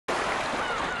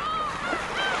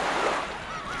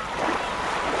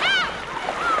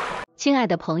亲爱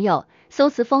的朋友，搜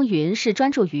词风云是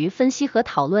专注于分析和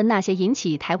讨论那些引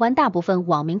起台湾大部分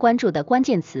网民关注的关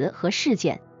键词和事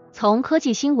件，从科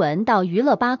技新闻到娱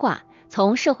乐八卦，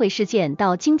从社会事件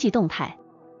到经济动态，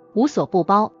无所不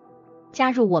包。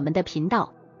加入我们的频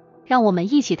道，让我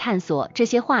们一起探索这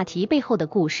些话题背后的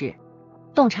故事，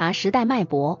洞察时代脉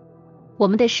搏。我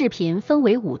们的视频分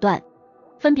为5段，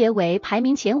分别为排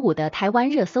名前5的台湾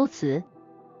热搜词，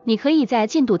你可以在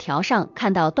进度条上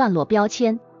看到段落标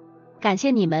签。感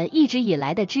谢你们一直以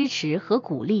来的支持和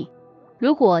鼓励。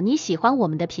如果你喜欢我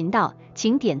们的频道，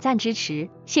请点赞支持，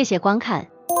谢谢观看。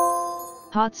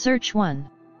Hot Search 1，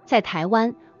 在台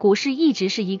湾，股市一直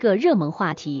是一个热门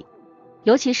话题，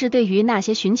尤其是对于那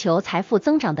些寻求财富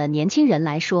增长的年轻人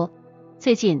来说。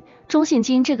最近，中信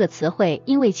金这个词汇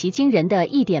因为其惊人的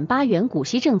 1.8 元股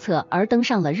息政策而登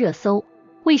上了热搜。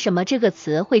为什么这个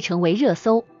词会成为热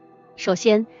搜？首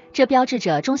先，这标志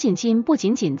着中信金不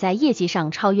仅仅在业绩上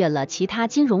超越了其他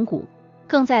金融股，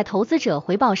更在投资者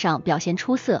回报上表现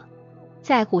出色。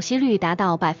在股息率达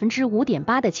到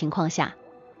 5.8% 的情况下，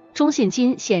中信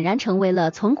金显然成为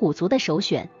了存股族的首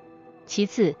选。其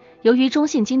次，由于中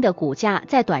信金的股价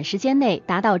在短时间内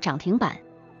达到涨停板，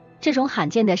这种罕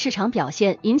见的市场表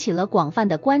现引起了广泛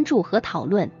的关注和讨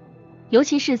论，尤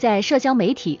其是在社交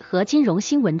媒体和金融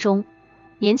新闻中。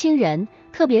年轻人，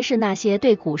特别是那些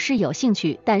对股市有兴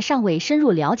趣但尚未深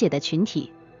入了解的群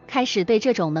体，开始对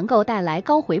这种能够带来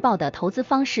高回报的投资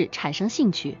方式产生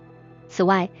兴趣。此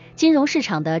外，金融市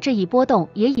场的这一波动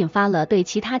也引发了对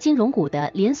其他金融股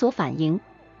的连锁反应，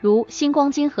如新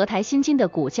光金和台新金的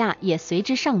股价也随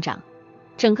之上涨。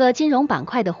整个金融板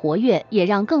块的活跃也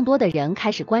让更多的人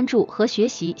开始关注和学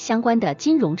习相关的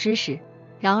金融知识。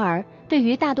然而，对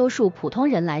于大多数普通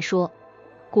人来说，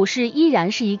股市依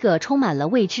然是一个充满了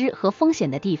未知和风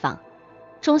险的地方。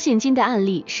中信金的案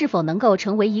例是否能够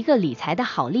成为一个理财的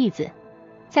好例子？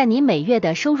在你每月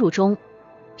的收入中，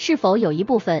是否有一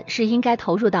部分是应该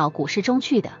投入到股市中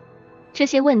去的？这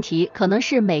些问题可能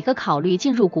是每个考虑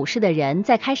进入股市的人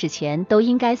在开始前都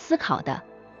应该思考的。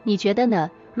你觉得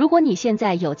呢？如果你现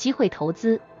在有机会投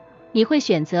资，你会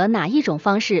选择哪一种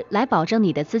方式来保证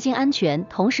你的资金安全，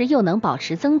同时又能保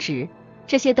持增值？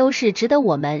这些都是值得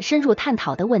我们深入探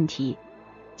讨的问题。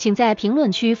请在评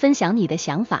论区分享你的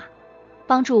想法，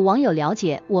帮助网友了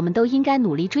解我们都应该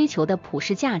努力追求的普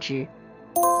世价值。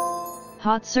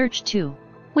Hot Search 2，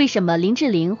 为什么林志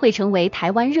玲会成为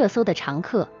台湾热搜的常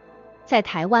客？在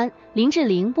台湾，林志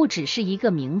玲不只是一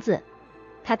个名字，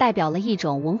它代表了一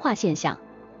种文化现象。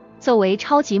作为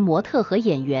超级模特和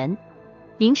演员，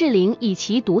林志玲以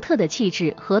其独特的气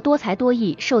质和多才多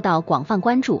艺受到广泛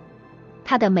关注。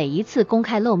她的每一次公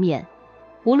开露面，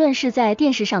无论是在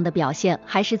电视上的表现，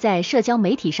还是在社交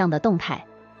媒体上的动态，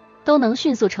都能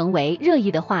迅速成为热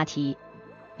议的话题。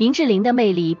林志玲的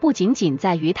魅力不仅仅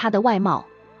在于她的外貌，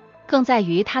更在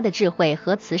于她的智慧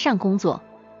和慈善工作，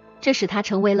这使她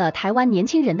成为了台湾年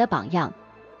轻人的榜样。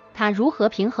她如何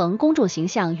平衡公众形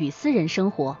象与私人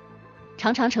生活，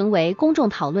常常成为公众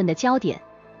讨论的焦点。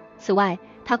此外，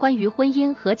她关于婚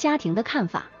姻和家庭的看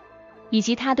法，以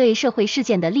及她对社会事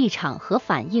件的立场和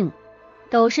反应，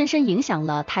都深深影响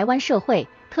了台湾社会，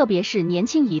特别是年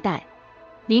轻一代。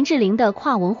林志玲的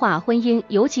跨文化婚姻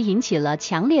尤其引起了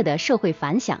强烈的社会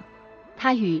反响。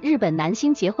她与日本男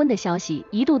星结婚的消息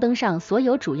一度登上所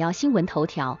有主要新闻头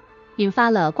条，引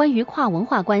发了关于跨文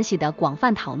化关系的广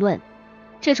泛讨论。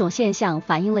这种现象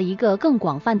反映了一个更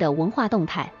广泛的文化动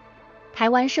态：台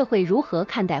湾社会如何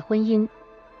看待婚姻、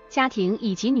家庭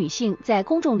以及女性在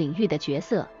公众领域的角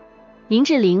色。林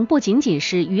志玲不仅仅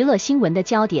是娱乐新闻的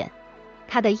焦点，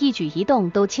她的一举一动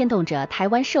都牵动着台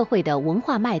湾社会的文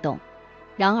化脉动。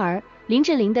然而，林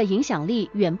志玲的影响力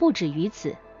远不止于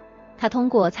此。她通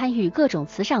过参与各种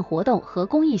慈善活动和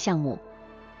公益项目，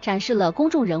展示了公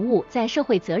众人物在社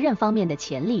会责任方面的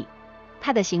潜力。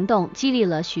她的行动激励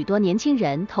了许多年轻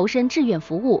人投身志愿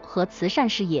服务和慈善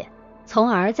事业，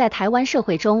从而在台湾社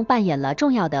会中扮演了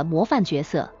重要的模范角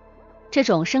色。这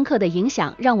种深刻的影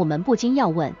响让我们不禁要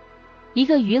问，一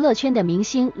个娱乐圈的明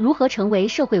星如何成为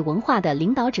社会文化的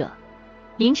领导者？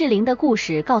林志玲的故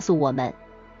事告诉我们，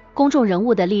公众人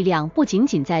物的力量不仅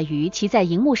仅在于其在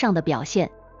荧幕上的表现，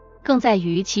更在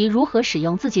于其如何使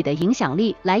用自己的影响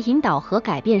力来引导和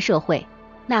改变社会。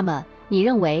那么，你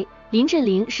认为林志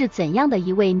玲是怎样的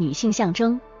一位女性象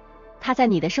征？她在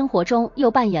你的生活中又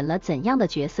扮演了怎样的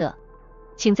角色？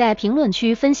请在评论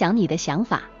区分享你的想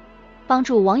法，帮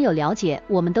助网友了解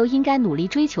我们都应该努力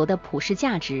追求的普世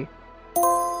价值。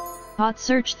Hot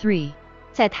Search 3，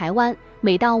 在台湾，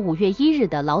每到5月1日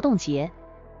的劳动节，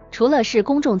除了是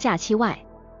公众假期外，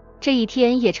这一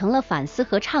天也成了反思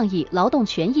和倡议劳动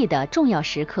权益的重要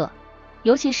时刻。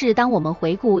尤其是当我们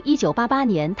回顾1988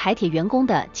年台铁员工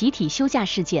的集体休假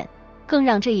事件，更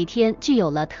让这一天具有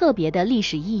了特别的历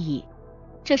史意义。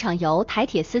这场由台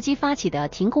铁司机发起的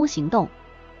停工行动，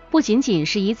不仅仅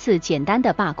是一次简单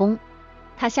的罢工，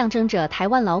它象征着台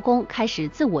湾劳工开始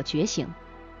自我觉醒，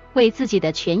为自己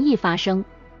的权益发声。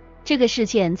这个事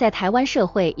件在台湾社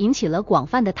会引起了广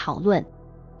泛的讨论，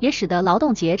也使得劳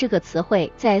动节这个词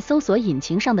汇在搜索引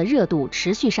擎上的热度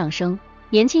持续上升。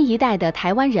年轻一代的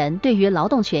台湾人对于劳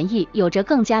动权益有着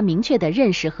更加明确的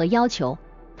认识和要求，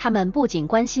他们不仅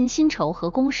关心薪酬和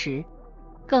工时，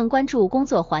更关注工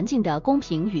作环境的公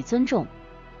平与尊重。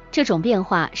这种变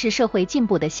化是社会进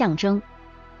步的象征，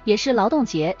也是劳动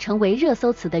节成为热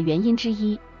搜词的原因之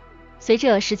一。随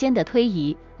着时间的推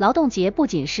移，劳动节不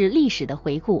仅是历史的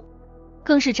回顾，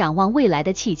更是展望未来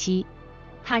的契机。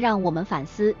它让我们反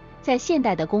思，在现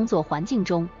代的工作环境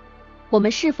中，我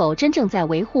们是否真正在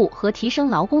维护和提升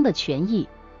劳工的权益？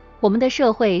我们的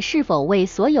社会是否为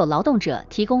所有劳动者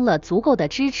提供了足够的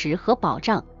支持和保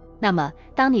障？那么，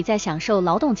当你在享受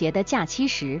劳动节的假期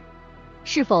时，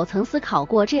是否曾思考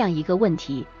过这样一个问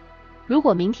题：如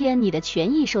果明天你的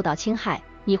权益受到侵害，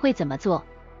你会怎么做？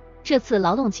这次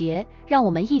劳动节，让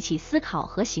我们一起思考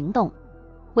和行动，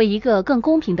为一个更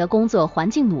公平的工作环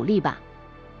境努力吧。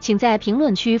请在评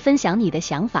论区分享你的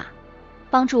想法，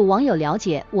帮助网友了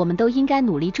解我们都应该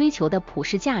努力追求的普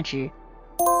世价值。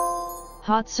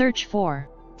Hot Search 4.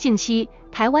 近期，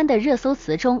台湾的热搜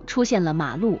词中出现了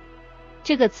马路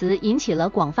这个词，引起了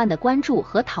广泛的关注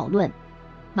和讨论。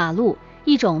马路，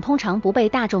一种通常不被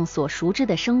大众所熟知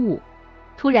的生物，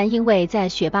突然因为在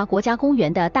雪巴国家公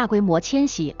园的大规模迁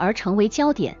徙而成为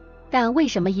焦点。但为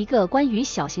什么一个关于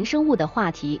小型生物的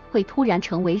话题会突然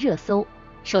成为热搜？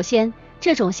首先，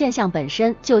这种现象本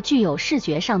身就具有视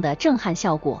觉上的震撼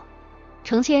效果。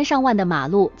成千上万的马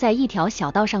路在一条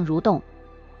小道上蠕动，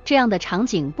这样的场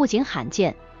景不仅罕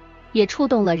见，也触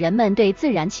动了人们对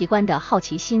自然奇观的好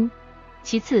奇心。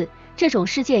其次，这种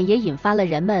事件也引发了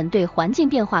人们对环境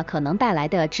变化可能带来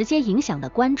的直接影响的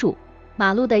关注。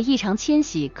马路的异常迁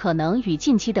徙可能与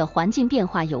近期的环境变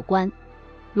化有关，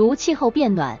如气候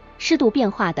变暖、湿度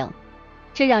变化等，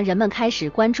这让人们开始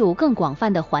关注更广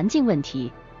泛的环境问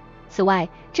题。此外，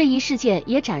这一事件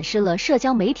也展示了社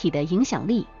交媒体的影响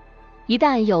力。一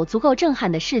旦有足够震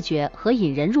撼的视觉和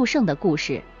引人入胜的故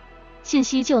事，信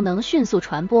息就能迅速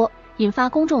传播，引发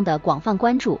公众的广泛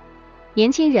关注。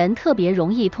年轻人特别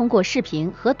容易通过视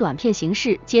频和短片形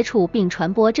式接触并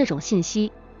传播这种信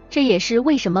息，这也是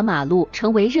为什么马路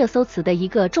成为热搜词的一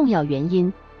个重要原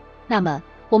因。那么，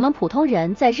我们普通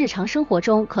人在日常生活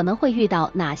中可能会遇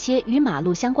到哪些与马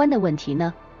路相关的问题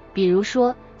呢？比如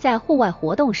说，在户外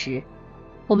活动时，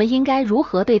我们应该如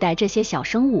何对待这些小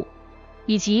生物，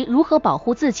以及如何保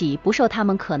护自己不受它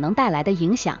们可能带来的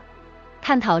影响。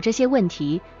探讨这些问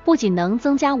题，不仅能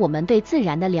增加我们对自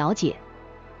然的了解，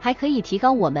还可以提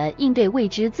高我们应对未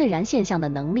知自然现象的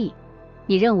能力。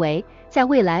你认为，在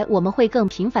未来我们会更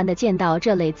频繁地见到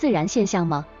这类自然现象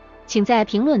吗？请在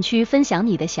评论区分享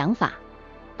你的想法，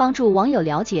帮助网友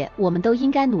了解我们都应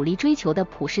该努力追求的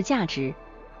普世价值。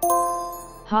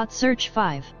Hot Search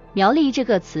 5. 苗栗这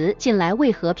个词近来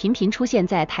为何频频出现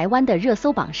在台湾的热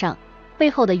搜榜上？背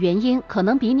后的原因可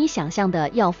能比你想象的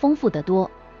要丰富得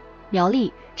多。苗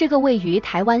栗这个位于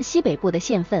台湾西北部的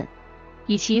县份，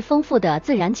以其丰富的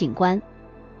自然景观、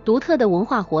独特的文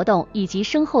化活动以及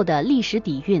深厚的历史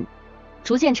底蕴，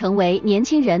逐渐成为年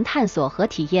轻人探索和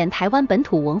体验台湾本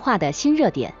土文化的新热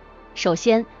点。首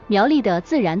先，苗栗的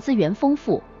自然资源丰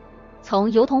富，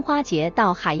从油桐花节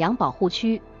到海洋保护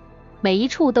区，每一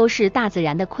处都是大自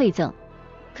然的馈赠。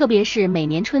特别是每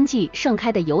年春季盛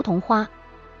开的油桐花，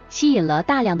吸引了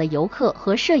大量的游客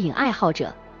和摄影爱好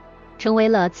者，成为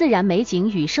了自然美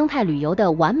景与生态旅游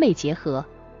的完美结合。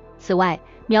此外，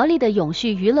苗栗的永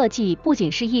续娱乐季不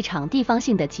仅是一场地方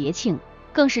性的节庆，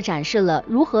更是展示了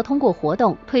如何通过活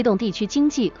动推动地区经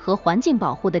济和环境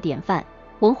保护的典范。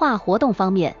文化活动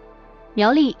方面，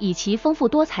苗栗以其丰富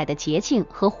多彩的节庆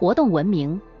和活动闻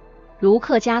名，如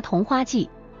客家桐花季、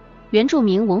原住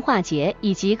民文化节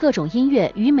以及各种音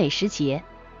乐与美食节，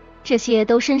这些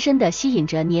都深深地吸引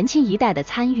着年轻一代的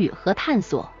参与和探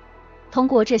索。通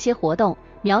过这些活动，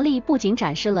苗栗不仅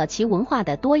展示了其文化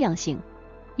的多样性，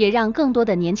也让更多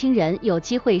的年轻人有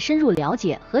机会深入了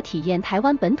解和体验台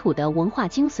湾本土的文化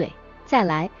精髓。再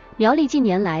来，苗栗近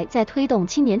年来在推动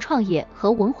青年创业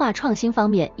和文化创新方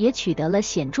面也取得了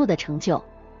显著的成就，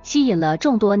吸引了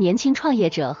众多年轻创业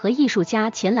者和艺术家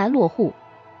前来落户，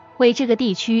为这个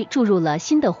地区注入了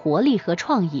新的活力和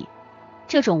创意。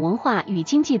这种文化与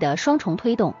经济的双重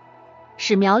推动，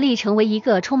使苗栗成为一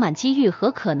个充满机遇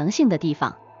和可能性的地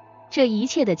方。这一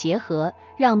切的结合，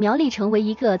让苗栗成为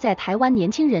一个在台湾年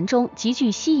轻人中极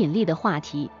具吸引力的话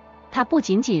题。它不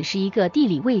仅仅是一个地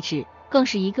理位置，更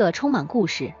是一个充满故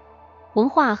事、文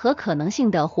化和可能性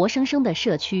的活生生的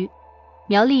社区。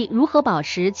苗栗如何保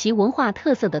持其文化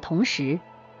特色的同时，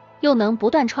又能不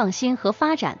断创新和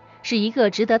发展，是一个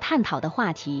值得探讨的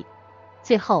话题。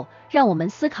最后，让我们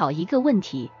思考一个问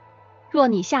题：若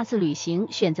你下次旅行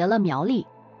选择了苗栗，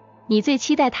你最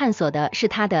期待探索的是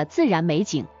它的自然美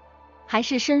景，还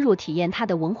是深入体验它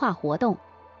的文化活动？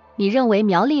你认为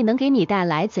苗栗能给你带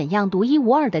来怎样独一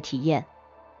无二的体验？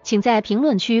请在评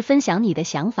论区分享你的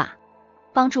想法，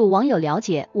帮助网友了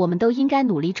解我们都应该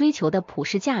努力追求的普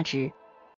世价值。